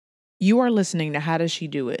You are listening to How Does She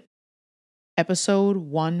Do It? Episode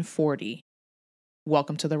 140.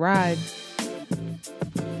 Welcome to the ride.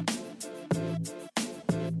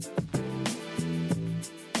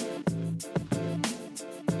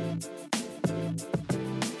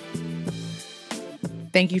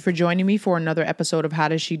 Thank you for joining me for another episode of How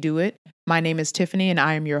Does She Do It? My name is Tiffany and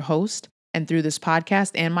I am your host. And through this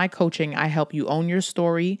podcast and my coaching, I help you own your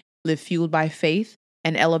story, live fueled by faith,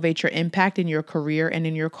 and elevate your impact in your career and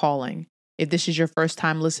in your calling. If this is your first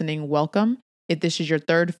time listening, welcome. If this is your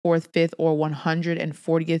third, fourth, fifth, or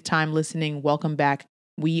 140th time listening, welcome back.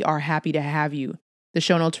 We are happy to have you. The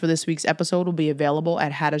show notes for this week's episode will be available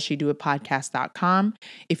at howdoesshedoitpodcast.com.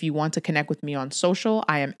 If you want to connect with me on social,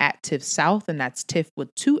 I am at Tiff South, and that's Tiff with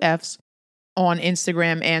 2 F's, on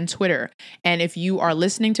Instagram and Twitter. And if you are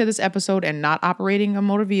listening to this episode and not operating a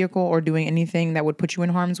motor vehicle or doing anything that would put you in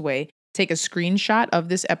harm's way, take a screenshot of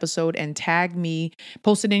this episode and tag me,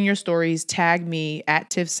 post it in your stories, tag me at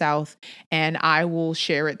Tiff South, and I will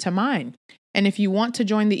share it to mine. And if you want to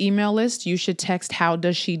join the email list, you should text How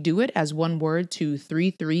Does She Do It as one word to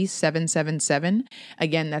 33777.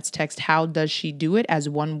 Again, that's text How Does She Do It as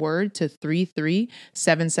one word to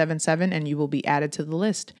 33777, and you will be added to the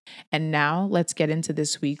list. And now let's get into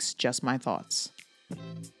this week's Just My Thoughts.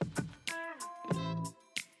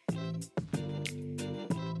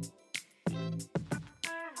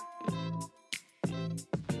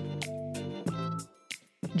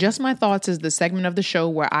 Just My Thoughts is the segment of the show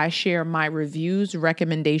where I share my reviews,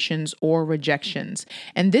 recommendations, or rejections.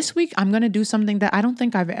 And this week, I'm going to do something that I don't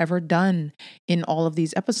think I've ever done in all of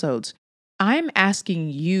these episodes. I'm asking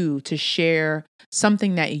you to share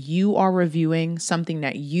something that you are reviewing, something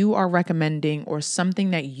that you are recommending, or something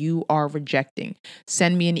that you are rejecting.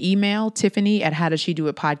 Send me an email, Tiffany at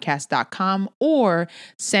howdoesshedoitpodcast.com, or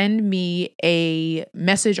send me a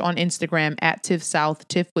message on Instagram at Tiff South,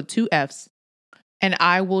 Tiff with 2 F's. And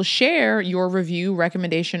I will share your review,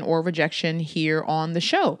 recommendation, or rejection here on the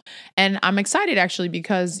show. And I'm excited actually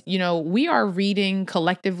because, we are reading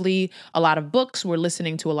collectively a lot of books. We're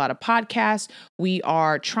listening to a lot of podcasts. We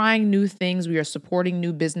are trying new things. We are supporting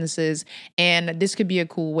new businesses. And this could be a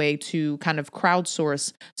cool way to kind of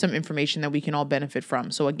crowdsource some information that we can all benefit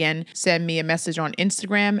from. So again, send me a message on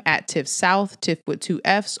Instagram at Tiff South, Tiff with 2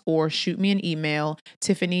 F's, or shoot me an email,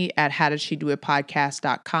 Tiffany at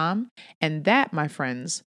howdoesshedoitpodcast.com. And that, my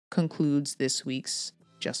friends, concludes this week's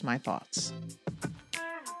Just My Thoughts.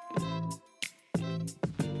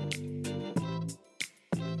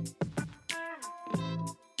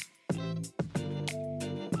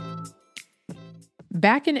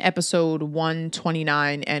 Back in episode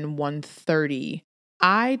 129 and 130,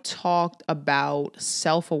 I talked about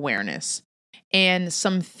self-awareness and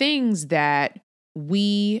some things that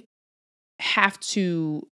we have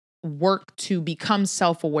to work to become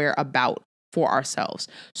self-aware about for ourselves.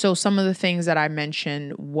 So some of the things that I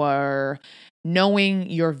mentioned were knowing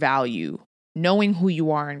your value, knowing who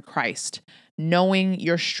you are in Christ, knowing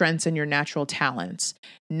your strengths and your natural talents,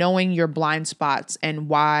 knowing your blind spots and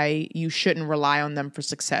why you shouldn't rely on them for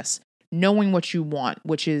success, knowing what you want,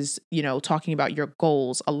 which is, talking about your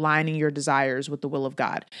goals, aligning your desires with the will of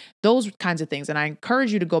God, those kinds of things. And I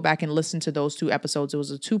encourage you to go back and listen to those 2 episodes. It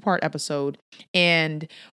was a 2-part episode. And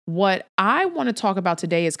what I want to talk about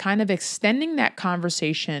today is kind of extending that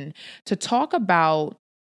conversation to talk about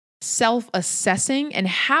self-assessing and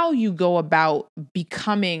how you go about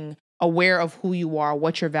becoming aware of who you are,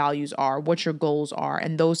 what your values are, what your goals are,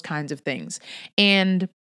 and those kinds of things. And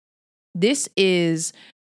this is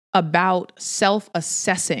about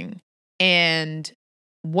self-assessing and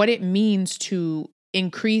what it means to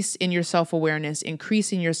increase in your self-awareness,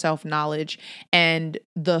 increase in your self-knowledge, and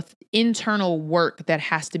the internal work that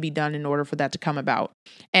has to be done in order for that to come about.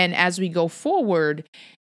 And as we go forward,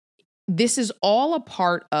 this is all a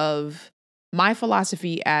part of my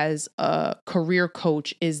philosophy as a career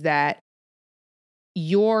coach, is that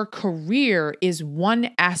your career is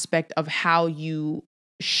one aspect of how you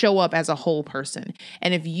show up as a whole person.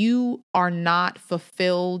 And if you are not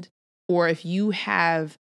fulfilled, or if you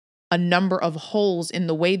have a number of holes in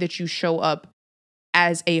the way that you show up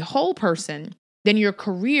as a whole person, then your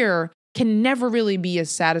career can never really be as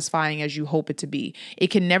satisfying as you hope it to be. It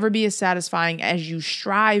can never be as satisfying as you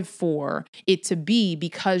strive for it to be,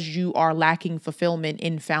 because you are lacking fulfillment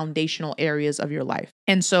in foundational areas of your life.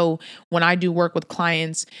 And so when I do work with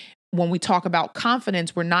clients, when we talk about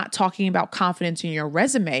confidence, we're not talking about confidence in your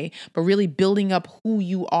resume, but really building up who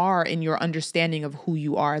you are and your understanding of who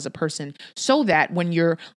you are as a person, so that when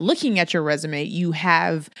you're looking at your resume, you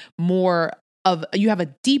have a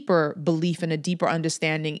deeper belief and a deeper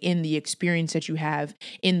understanding in the experience that you have,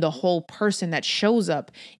 in the whole person that shows up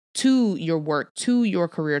to your work, to your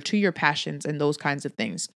career, to your passions, and those kinds of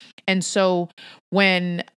things. And so,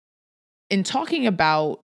 when in talking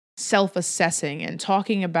about self-assessing and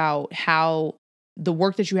talking about how the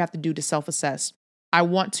work that you have to do to self-assess,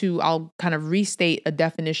 I'll kind of restate a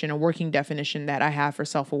definition, a working definition that I have for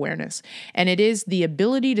self-awareness. And it is the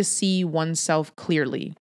ability to see oneself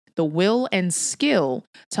clearly, the will and skill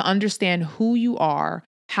to understand who you are,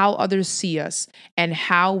 how others see us, and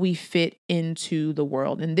how we fit into the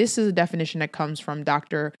world. And this is a definition that comes from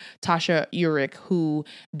Dr. Tasha Eurich, who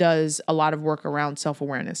does a lot of work around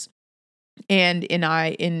self-awareness. And in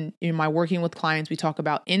my working with clients, we talk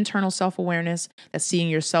about internal self-awareness, that's seeing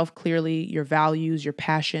yourself clearly, your values, your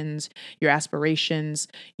passions, your aspirations,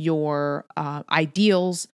 your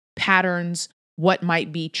ideals, patterns, what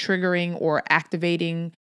might be triggering or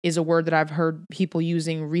activating is a word that I've heard people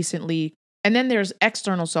using recently. And then there's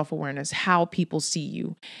external self-awareness, how people see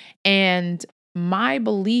you. And my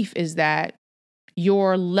belief is that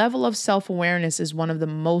your level of self-awareness is one of the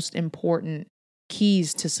most important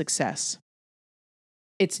keys to success.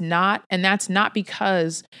 It's not, and that's not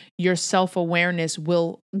because your self-awareness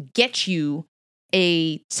will get you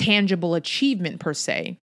a tangible achievement per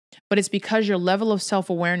se, but it's because your level of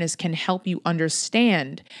self-awareness can help you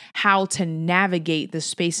understand how to navigate the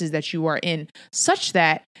spaces that you are in such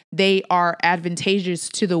that they are advantageous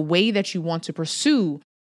to the way that you want to pursue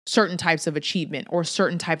certain types of achievement or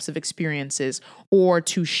certain types of experiences, or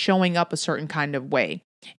to showing up a certain kind of way.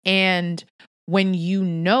 And when you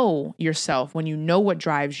know yourself, when you know what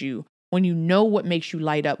drives you, when you know what makes you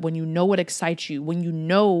light up, when you know what excites you, when you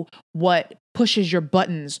know what pushes your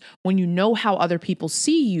buttons, when you know how other people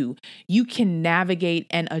see you, you can navigate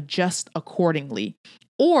and adjust accordingly.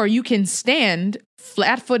 Or you can stand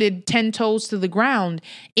flat-footed, 10 toes to the ground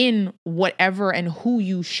in whatever and who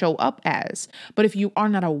you show up as. But if you are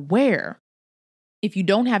not aware, if you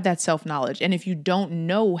don't have that self-knowledge, and if you don't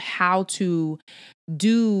know how to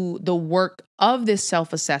do the work of this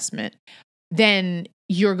self-assessment, then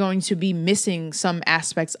you're going to be missing some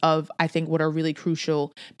aspects of, I think, what are really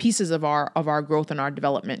crucial pieces of our growth and our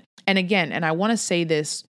development. And again, and I want to say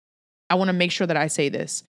this, I want to make sure that I say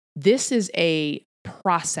this. This is a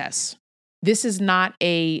process. This is not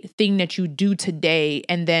a thing that you do today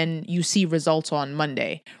and then you see results on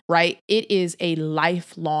Monday, right? It is a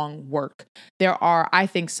lifelong work. There are, I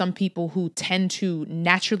think, some people who tend to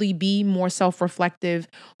naturally be more self-reflective,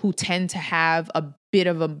 who tend to have a bit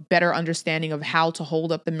of a better understanding of how to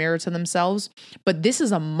hold up the mirror to themselves. But this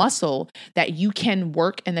is a muscle that you can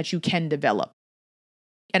work and that you can develop.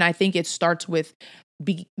 And I think it starts with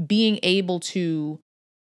being able to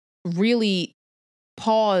really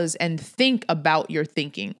pause and think about your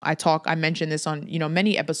thinking. I mentioned this on,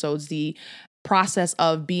 many episodes, the process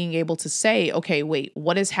of being able to say, okay, wait,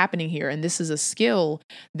 what is happening here? And this is a skill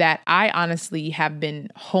that I honestly have been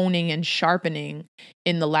honing and sharpening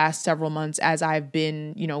in the last several months as I've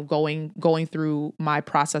been, going through my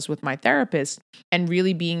process with my therapist, and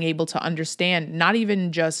really being able to understand, not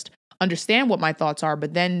even just understand what my thoughts are,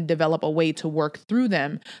 but then develop a way to work through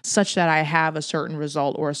them such that I have a certain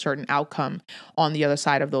result or a certain outcome on the other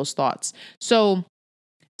side of those thoughts. So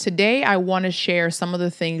today I want to share some of the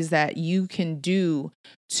things that you can do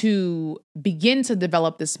to begin to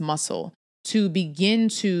develop this muscle, to begin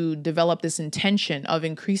to develop this intention of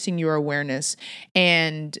increasing your awareness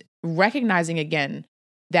and recognizing again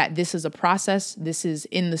that this is a process. This is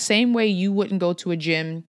in the same way you wouldn't go to a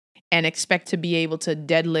gym and expect to be able to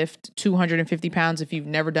deadlift 250 pounds if you've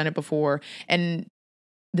never done it before. And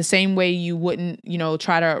the same way you wouldn't,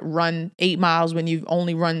 try to run 8 miles when you've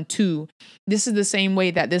only run 2. This is the same way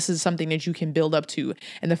that this is something that you can build up to.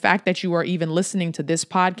 And the fact that you are even listening to this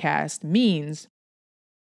podcast means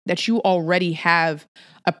that you already have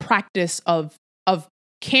a practice of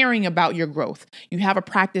caring about your growth. You have a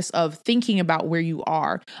practice of thinking about where you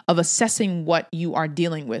are, of assessing what you are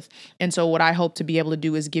dealing with. And so what I hope to be able to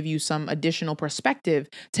do is give you some additional perspective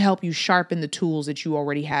to help you sharpen the tools that you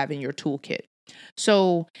already have in your toolkit.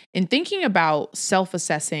 So in thinking about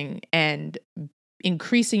self-assessing and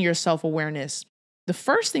increasing your self-awareness, the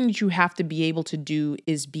first thing that you have to be able to do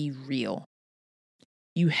is be real.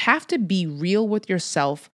 You have to be real with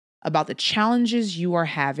yourself about the challenges you are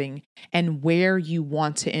having and where you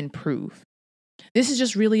want to improve. This is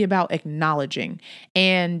just really about acknowledging.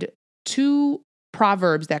 And 2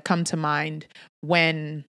 proverbs that come to mind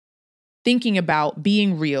when thinking about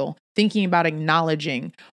being real, thinking about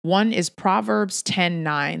acknowledging. One is Proverbs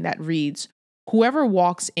 10:9 that reads, "Whoever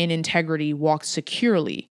walks in integrity walks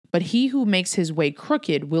securely, but he who makes his way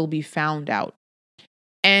crooked will be found out."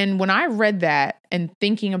 And when I read that and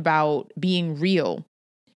thinking about being real,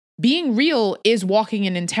 Being real is walking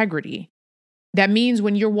in integrity. That means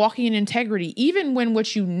when you're walking in integrity, even when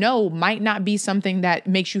what you know might not be something that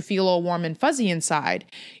makes you feel all warm and fuzzy inside,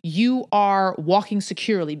 you are walking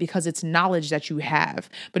securely because it's knowledge that you have.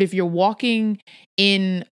 But if you're walking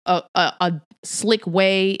in a slick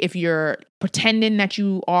way, if you're pretending that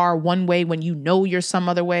you are one way when you know you're some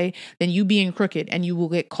other way, then you being crooked and you will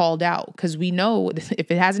get called out. Because we know if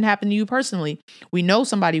it hasn't happened to you personally, we know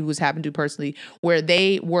somebody who's happened to personally where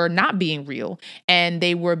they were not being real and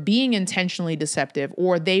they were being intentionally deceptive,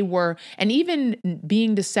 or they were, and even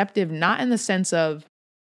being deceptive, not in the sense of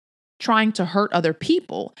trying to hurt other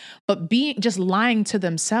people, but being just lying to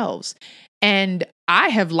themselves. And I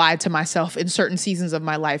have lied to myself in certain seasons of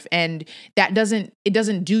my life, and it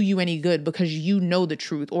doesn't do you any good because you know the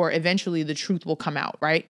truth, or eventually the truth will come out,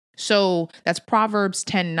 right? So that's Proverbs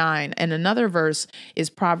 10:9. And another verse is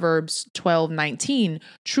Proverbs 12:19.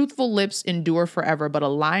 Truthful lips endure forever, but a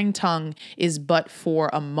lying tongue is but for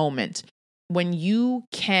a moment. When you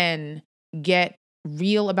can get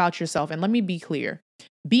real about yourself, and let me be clear,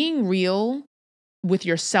 being real with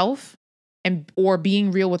yourself or being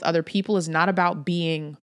real with other people is not about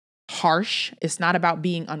being harsh. It's not about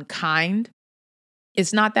being unkind.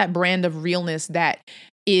 It's not that brand of realness that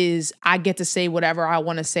is, I get to say whatever I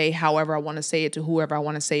want to say, however I want to say it, to whoever I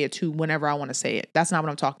want to say it to, whenever I want to say it. That's not what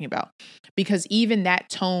I'm talking about. Because even that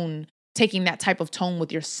tone, taking that type of tone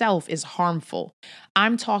with yourself is harmful.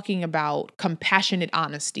 I'm talking about compassionate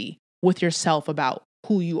honesty with yourself about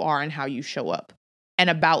who you are and how you show up, and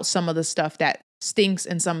about some of the stuff that stinks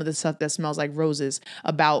and some of the stuff that smells like roses,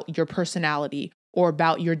 about your personality or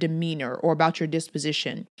about your demeanor or about your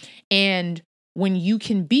disposition. And when you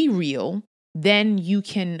can be real, then you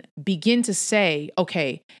can begin to say,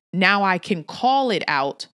 okay, now I can call it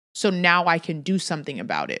out. So now I can do something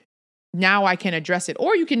about it. Now I can address it,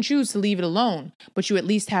 or you can choose to leave it alone, but you at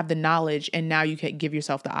least have the knowledge, and now you can give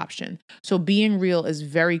yourself the option. So being real is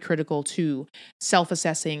very critical to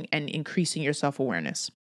self-assessing and increasing your self-awareness.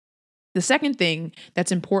 The second thing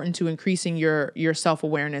that's important to increasing your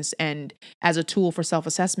self-awareness and as a tool for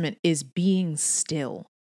self-assessment is being still.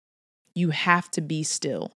 You have to be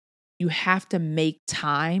still. You have to make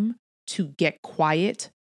time to get quiet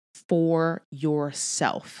for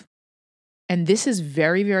yourself. And this is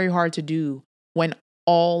very, very hard to do when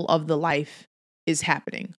all of the life is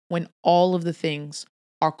happening, when all of the things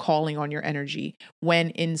are calling on your energy, when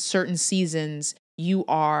in certain seasons you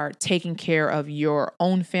are taking care of your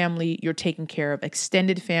own family, you're taking care of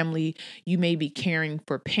extended family, you may be caring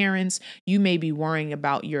for parents, you may be worrying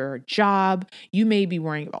about your job, you may be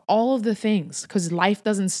worrying about all of the things, because life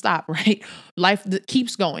doesn't stop, right? Life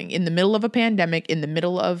keeps going in the middle of a pandemic, in the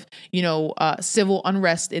middle of, civil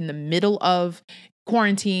unrest, in the middle of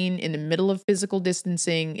quarantine, in the middle of physical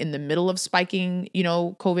distancing, in the middle of spiking,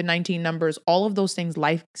 COVID-19 numbers, all of those things,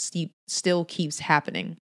 life still keeps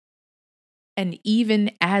happening. And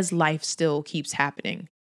even as life still keeps happening,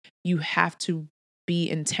 you have to be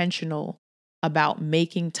intentional about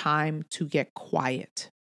making time to get quiet.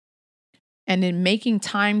 And in making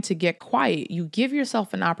time to get quiet, you give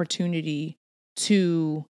yourself an opportunity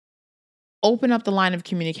to open up the line of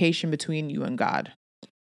communication between you and God.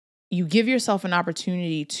 You give yourself an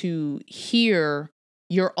opportunity to hear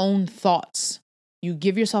your own thoughts. You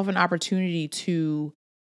give yourself an opportunity to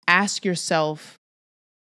ask yourself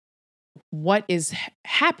what is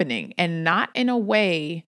happening, and not in a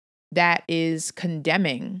way that is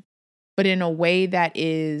condemning, but in a way that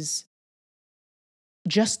is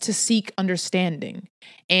just to seek understanding.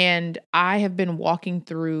 And I have been walking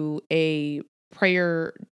through a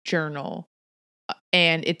prayer journal,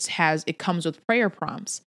 and it comes with prayer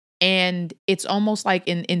prompts. And it's almost like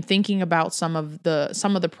in thinking about some of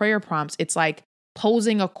the prayer prompts, it's like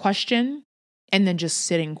posing a question and then just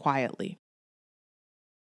sitting quietly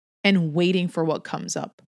and waiting for what comes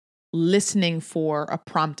up, listening for a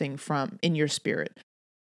prompting from in your spirit,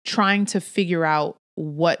 trying to figure out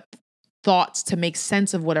what thoughts, to make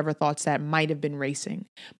sense of whatever thoughts that might have been racing,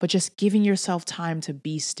 but just giving yourself time to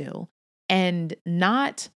be still and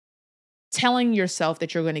not telling yourself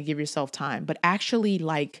that you're going to give yourself time, but actually,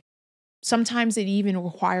 like, sometimes it even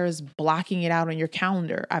requires blocking it out on your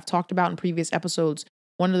calendar. I've talked about in previous episodes,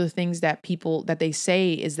 one of the things that they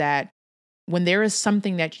say is that when there is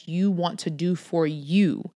something that you want to do for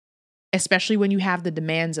you, especially when you have the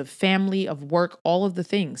demands of family, of work, all of the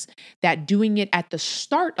things, that doing it at the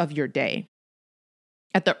start of your day,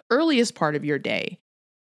 at the earliest part of your day,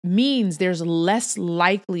 means there's less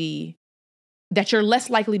likely that you're less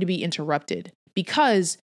likely to be interrupted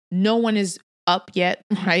because no one is up yet,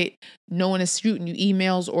 right? No one is shooting you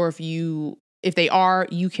emails, or if you if they are,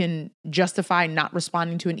 you can justify not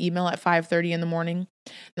responding to an email at 5:30 in the morning.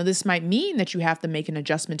 Now, this might mean that you have to make an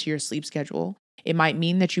adjustment to your sleep schedule. It might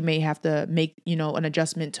mean that you may have to make, an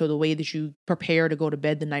adjustment to the way that you prepare to go to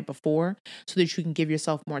bed the night before so that you can give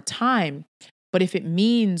yourself more time. But if it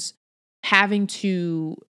means having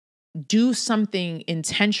to do something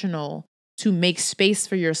intentional to make space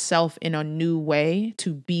for yourself in a new way,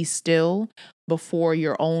 to be still before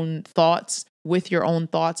your own thoughts, with your own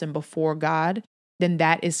thoughts and before God, then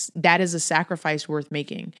that is a sacrifice worth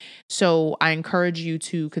making. So I encourage you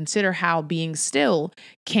to consider how being still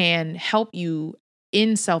can help you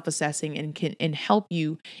in self-assessing and help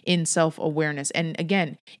you in self-awareness. And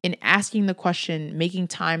again, in asking the question, making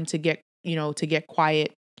time to get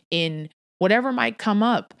quiet in whatever might come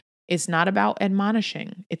up. It's not about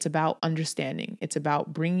admonishing. It's about understanding. It's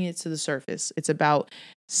about bringing it to the surface. It's about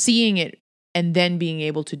seeing it and then being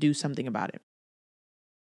able to do something about it.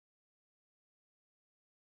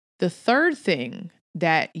 The third thing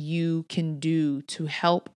that you can do to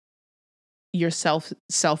help yourself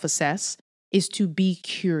self-assess is to be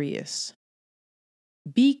curious.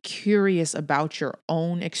 Be curious about your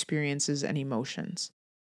own experiences and emotions,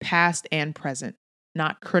 past and present,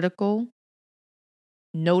 not critical.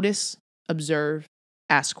 Notice, observe,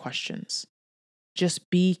 ask questions. Just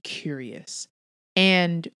be curious.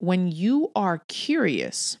 And when you are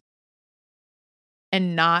curious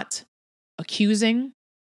and not accusing,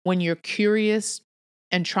 when you're curious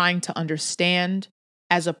and trying to understand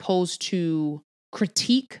as opposed to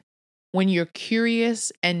critique, when you're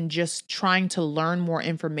curious and just trying to learn more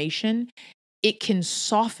information, it can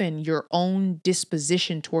soften your own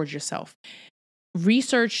disposition towards yourself.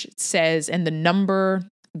 Research says, and the number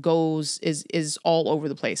is all over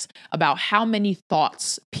the place, about how many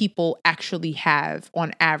thoughts people actually have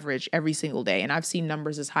on average every single day. And I've seen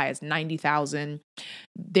numbers as high as 90,000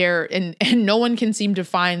 there. And no one can seem to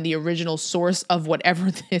find the original source of whatever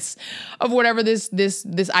this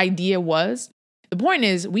idea was. The point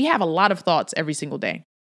is, we have a lot of thoughts every single day,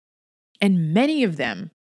 and many of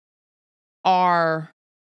them are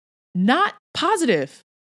not positive.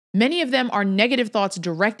 Many of them are negative thoughts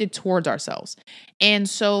directed towards ourselves. And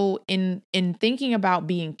so in thinking about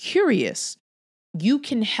being curious, you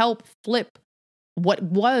can help flip what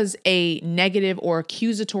was a negative or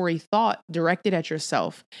accusatory thought directed at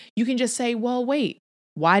yourself. You can just say, well, wait,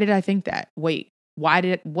 why did I think that? Wait,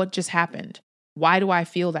 what just happened? Why do I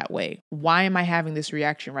feel that way? Why am I having this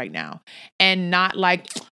reaction right now? And not like,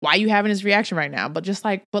 why are you having this reaction right now? But just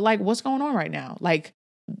like, what's going on right now? Like,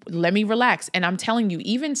 let me relax. And I'm telling you,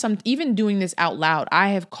 even doing this out loud, I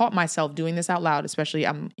have caught myself doing this out loud, especially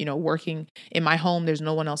I'm, working in my home. There's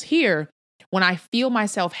no one else here. When I feel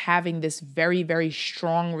myself having this very, very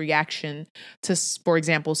strong reaction to, for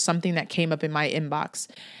example, something that came up in my inbox,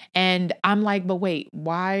 and I'm like, but wait,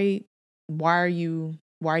 why are you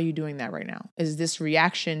doing that right now? Is this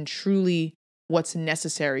reaction truly what's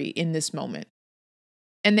necessary in this moment?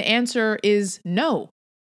 And the answer is no,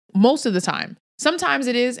 most of the time. Sometimes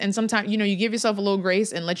it is, and sometimes, you give yourself a little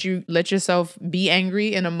grace and let yourself be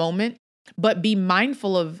angry in a moment, but be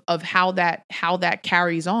mindful of how that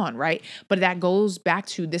carries on, right? But that goes back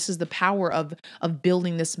to, this is the power of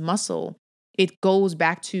building this muscle. It goes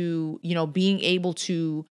back to, being able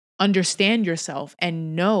to understand yourself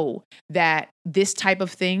and know that this type of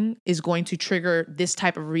thing is going to trigger this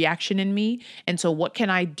type of reaction in me. And so what can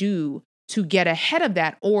I do to get ahead of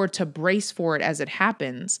that, or to brace for it as it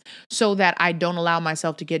happens, so that I don't allow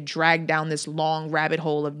myself to get dragged down this long rabbit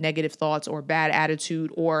hole of negative thoughts or bad attitude,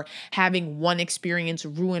 or having one experience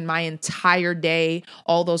ruin my entire day,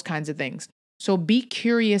 all those kinds of things. So be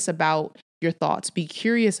curious about your thoughts, be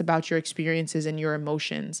curious about your experiences and your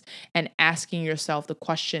emotions, and asking yourself the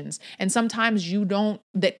questions. And sometimes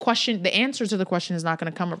the answer to the question is not going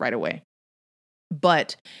to come up right away,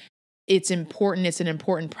 but it's important. It's an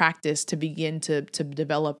important practice to begin to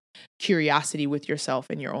develop curiosity with yourself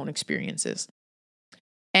and your own experiences.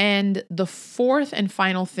 And the fourth and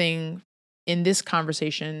final thing in this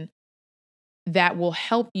conversation that will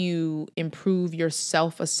help you improve your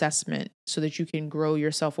self-assessment so that you can grow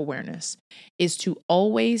your self-awareness is to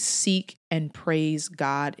always seek and praise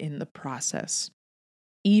God in the process.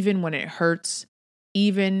 Even when it hurts,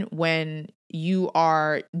 even when you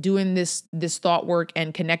are doing this thought work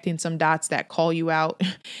and connecting some dots that call you out,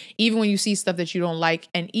 even when you see stuff that you don't like,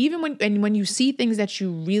 and even when you see things that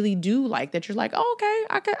you really do like, that you're like, oh,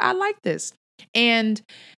 okay, I like this. And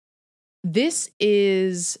this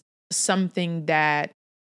is something that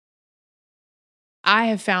I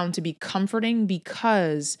have found to be comforting,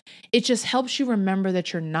 because it just helps you remember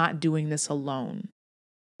that you're not doing this alone,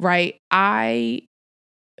 right?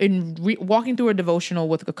 walking through a devotional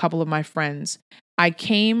with a couple of my friends,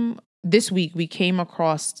 this week, we came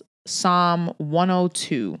across Psalm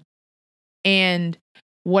 102. And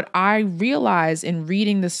what I realized in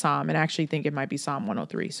reading the Psalm, and I actually think it might be Psalm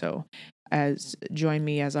 103. So join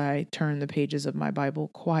me as I turn the pages of my Bible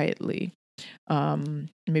quietly.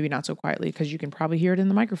 Maybe not so quietly because you can probably hear it in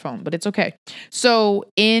the microphone, but it's okay. So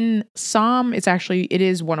in Psalm, it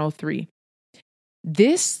is 103.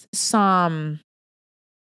 This Psalm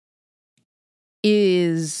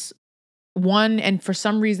is one, and for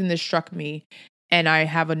some reason this struck me, and I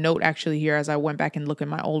have a note actually here as I went back and looked at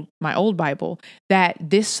my old Bible, that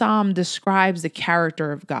this Psalm describes the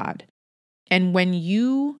character of God. And when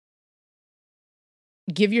you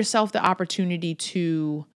give yourself the opportunity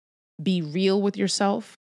to be real with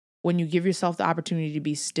yourself, when you give yourself the opportunity to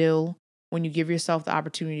be still, when you give yourself the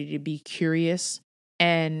opportunity to be curious,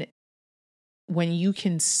 and when you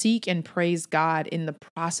can seek and praise God in the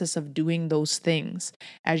process of doing those things,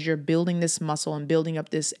 as you're building this muscle and building up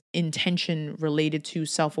this intention related to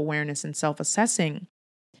self-awareness and self-assessing,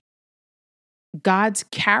 God's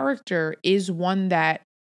character is one that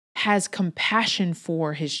has compassion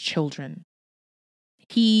for his children.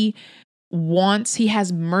 He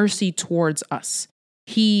has mercy towards us.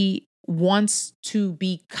 He wants to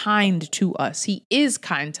be kind to us. He is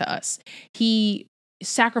kind to us. He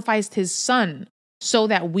sacrificed his son so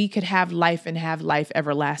that we could have life and have life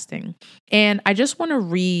everlasting. And I just want to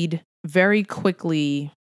read very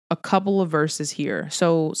quickly a couple of verses here.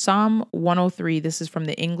 So Psalm 103, this is from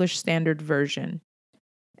the English Standard Version.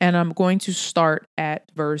 And I'm going to start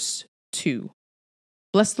at verse 2.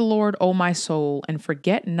 Bless the Lord, O my soul, and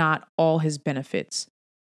forget not all his benefits,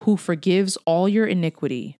 who forgives all your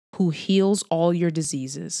iniquity, who heals all your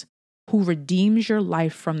diseases, who redeems your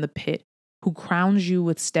life from the pit, who crowns you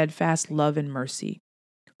with steadfast love and mercy,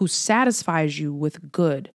 who satisfies you with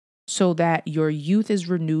good, so that your youth is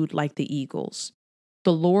renewed like the eagles.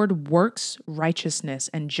 The Lord works righteousness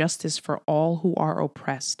and justice for all who are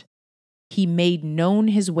oppressed. He made known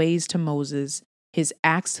his ways to Moses, his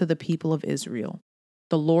acts to the people of Israel.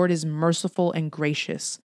 The Lord is merciful and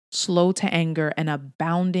gracious, slow to anger and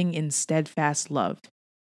abounding in steadfast love.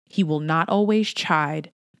 He will not always chide,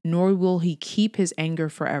 nor will he keep his anger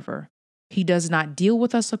forever. He does not deal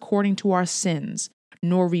with us according to our sins,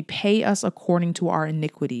 nor repay us according to our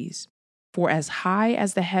iniquities. For as high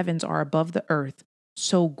as the heavens are above the earth,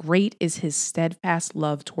 so great is his steadfast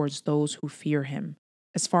love towards those who fear him.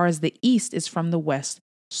 As far as the east is from the west,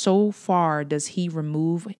 so far does he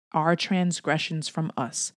remove our transgressions from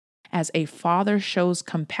us. As a father shows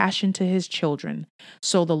compassion to his children,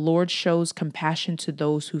 so the Lord shows compassion to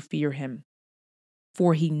those who fear him.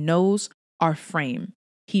 For he knows our frame.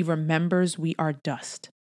 He remembers we are dust.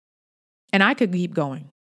 And I could keep going.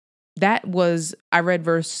 I read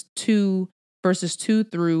verses 2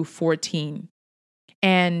 through 14.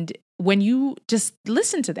 And when you just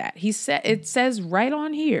listen to that, it says right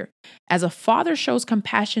on here, as a father shows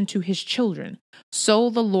compassion to his children, so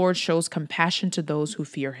the Lord shows compassion to those who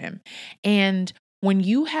fear him. And when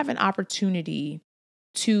you have an opportunity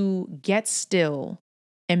to get still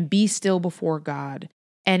and be still before God,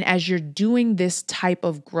 and as you're doing this type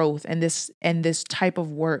of growth and this type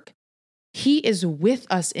of work, he is with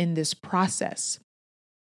us in this process.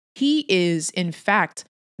 He is, in fact,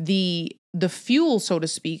 the fuel, so to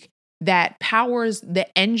speak, that powers the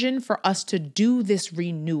engine for us to do this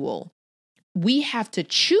renewal. We have to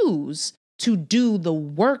choose to do the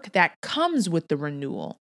work that comes with the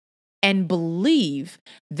renewal and believe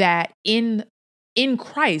that in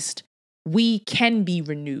Christ, we can be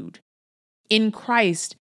renewed. In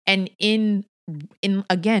Christ and in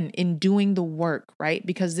doing the work, right?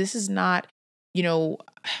 Because this is not,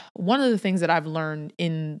 one of the things that I've learned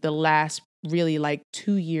in the last really like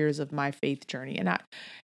 2 years of my faith journey,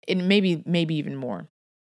 and maybe even more,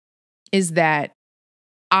 is that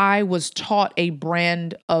I was taught a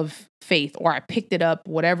brand of faith, or I picked it up,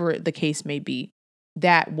 whatever the case may be,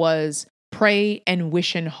 that was pray and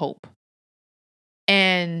wish and hope.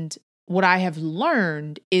 And what I have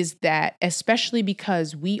learned is that, especially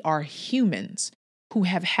because we are humans who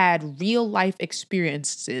have had real life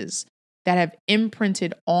experiences that have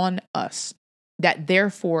imprinted on us, that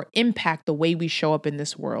therefore impact the way we show up in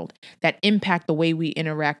this world, that impact the way we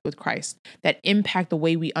interact with Christ, that impact the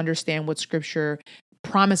way we understand what Scripture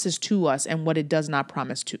promises to us and what it does not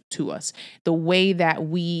promise to us, the way that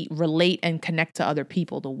we relate and connect to other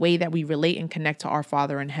people, the way that we relate and connect to our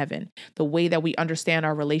Father in heaven, the way that we understand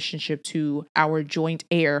our relationship to our joint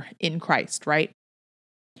heir in Christ, right?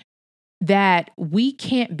 That we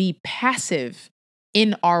can't be passive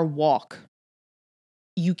in our walk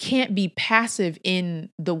you can't be passive in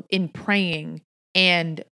praying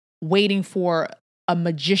and waiting for a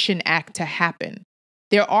magician act to happen.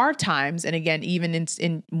 There are times, and again, even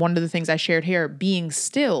in one of the things I shared here, being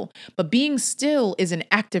still, but being still is an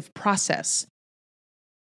active process.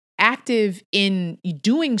 Active in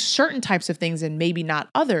doing certain types of things and maybe not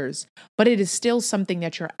others, but it is still something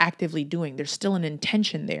that you're actively doing. There's still an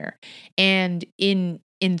intention there. And in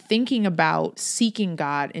thinking about seeking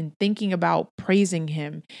God and thinking about praising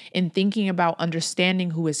him and thinking about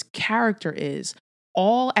understanding who his character is,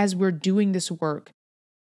 all as we're doing this work,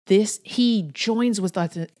 he joins with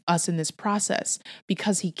us in this process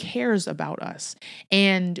because he cares about us.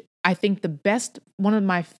 And I think one of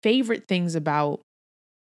my favorite things about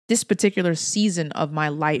this particular season of my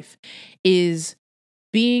life is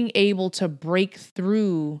being able to break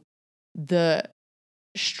through the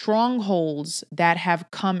strongholds that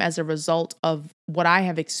have come as a result of what I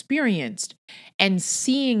have experienced and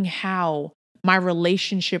seeing how my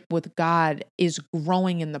relationship with God is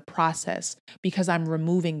growing in the process because I'm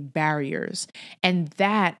removing barriers. And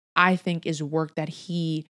that, I think, is work that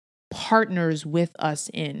he partners with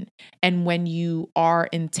us in. And when you are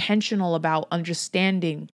intentional about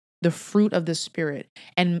understanding the fruit of the Spirit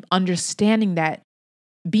and understanding that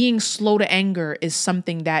being slow to anger is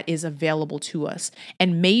something that is available to us.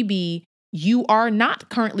 And maybe you are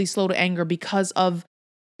not currently slow to anger because of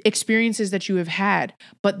experiences that you have had,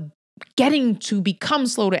 but getting to become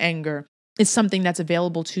slow to anger is something that's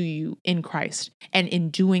available to you in Christ and in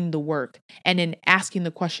doing the work and in asking the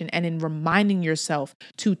question and in reminding yourself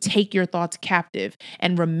to take your thoughts captive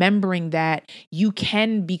and remembering that you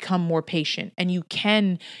can become more patient and you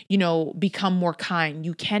can, become more kind.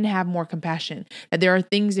 You can have more compassion, that there are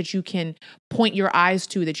things that you can point your eyes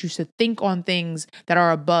to, that you should think on things that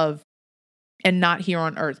are above and not here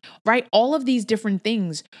on earth, right? All of these different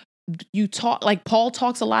things like Paul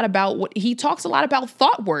talks a lot about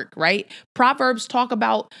thought work, right? Proverbs talks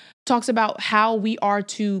about how we are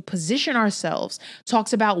to position ourselves,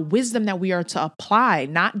 talks about wisdom that we are to apply,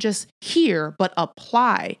 not just hear, but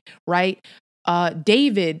apply, right?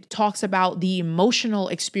 David talks about the emotional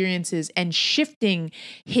experiences and shifting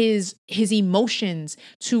his emotions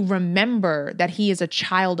to remember that he is a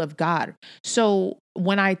child of God. So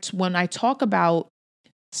when I talk about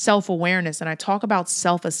self-awareness and I talk about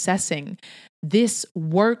self-assessing, this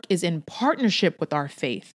work is in partnership with our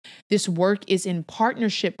faith. This work is in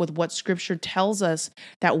partnership with what scripture tells us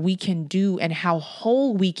that we can do and how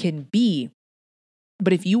whole we can be.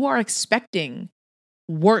 But if you are expecting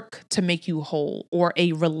work to make you whole or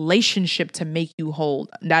a relationship to make you whole,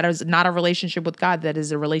 that is not a relationship with God, that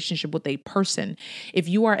is a relationship with a person. If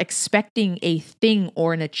you are expecting a thing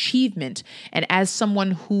or an achievement, and as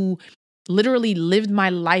someone who literally lived my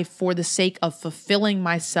life for the sake of fulfilling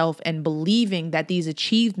myself and believing that these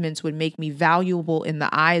achievements would make me valuable in the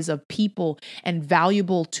eyes of people and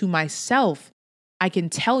valuable to myself, I can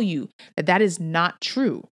tell you that that is not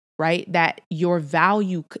true, right? That your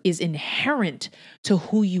value is inherent to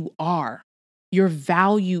who you are. Your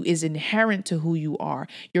value is inherent to who you are.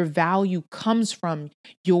 Your value comes from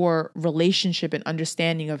your relationship and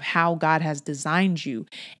understanding of how God has designed you.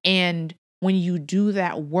 And when you do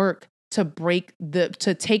that work, to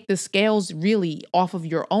take the scales really off of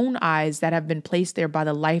your own eyes that have been placed there by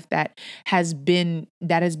the life that has been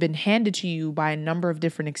handed to you by a number of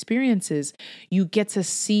different experiences, you get to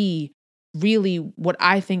see really what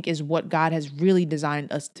I think is what God has really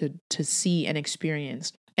designed us to see and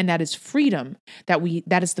experience. And that is freedom,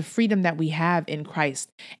 that is the freedom that we have in Christ.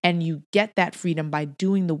 And you get that freedom by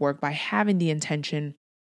doing the work, by having the intention,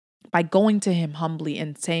 by going to him humbly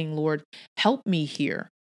and saying, Lord, help me here.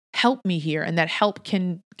 Help me here. And that help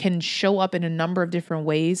can show up in a number of different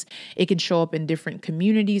ways. It can show up in different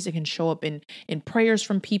communities. It can show up in prayers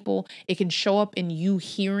from people. It can show up in you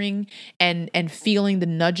hearing and feeling the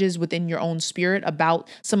nudges within your own spirit about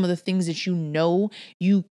some of the things that you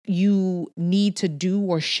need to do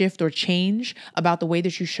or shift or change about the way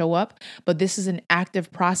that you show up. But this is an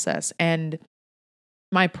active process. And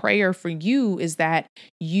my prayer for you is that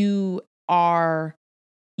you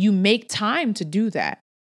make time to do that.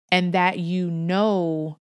 And that you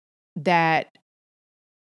know that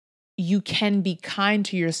you can be kind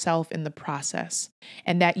to yourself in the process.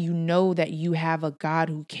 And that you know that you have a God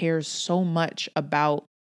who cares so much about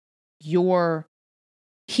your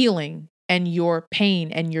healing and your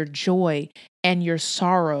pain and your joy and your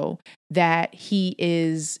sorrow, that he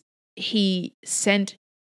sent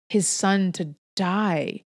his son to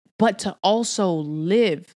die, but to also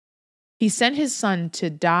live. He sent his son to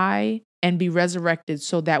die and be resurrected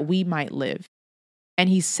so that we might live. And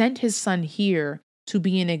he sent his son here to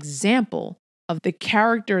be an example of the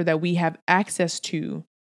character that we have access to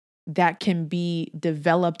that can be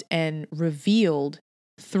developed and revealed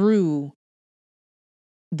through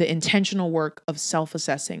the intentional work of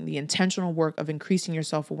self-assessing, the intentional work of increasing your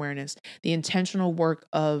self-awareness, the intentional work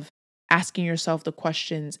of asking yourself the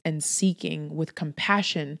questions and seeking with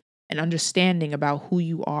compassion and understanding about who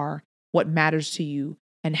you are, what matters to you,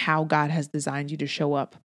 and how God has designed you to show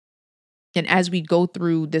up. And as we go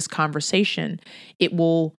through this conversation,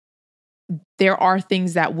 there are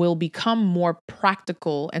things that will become more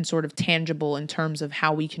practical and sort of tangible in terms of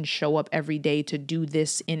how we can show up every day to do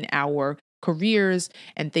this in our careers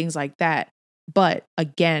and things like that. But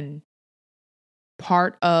again,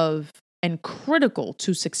 part of and critical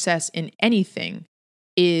to success in anything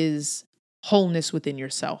is wholeness within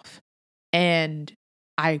yourself. And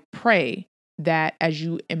I pray that as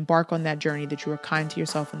you embark on that journey, that you are kind to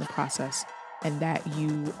yourself in the process and that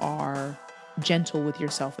you are gentle with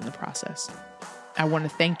yourself in the process. I want to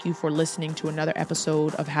thank you for listening to another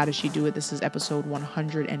episode of How Does She Do It? This is episode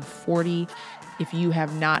 140. If you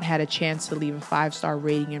have not had a chance to leave a 5-star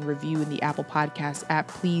rating and review in the Apple Podcast app,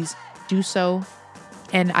 please do so.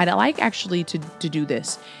 And I'd like actually to do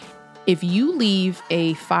this. If you leave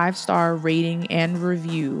a 5-star rating and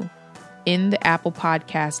review in the Apple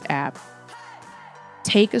Podcast app,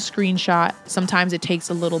 take a screenshot. Sometimes it takes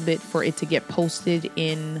a little bit for it to get posted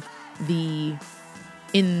in the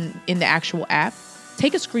actual app.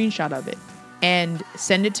 Take a screenshot of it and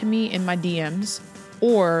send it to me in my DMs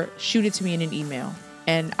or shoot it to me in an email,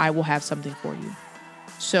 and I will have something for you.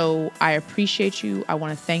 So I appreciate you. I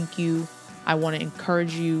want to thank you. I want to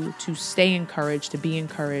encourage you to stay encouraged, to be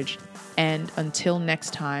encouraged. And until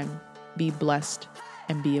next time, be blessed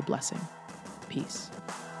and be a blessing. Peace.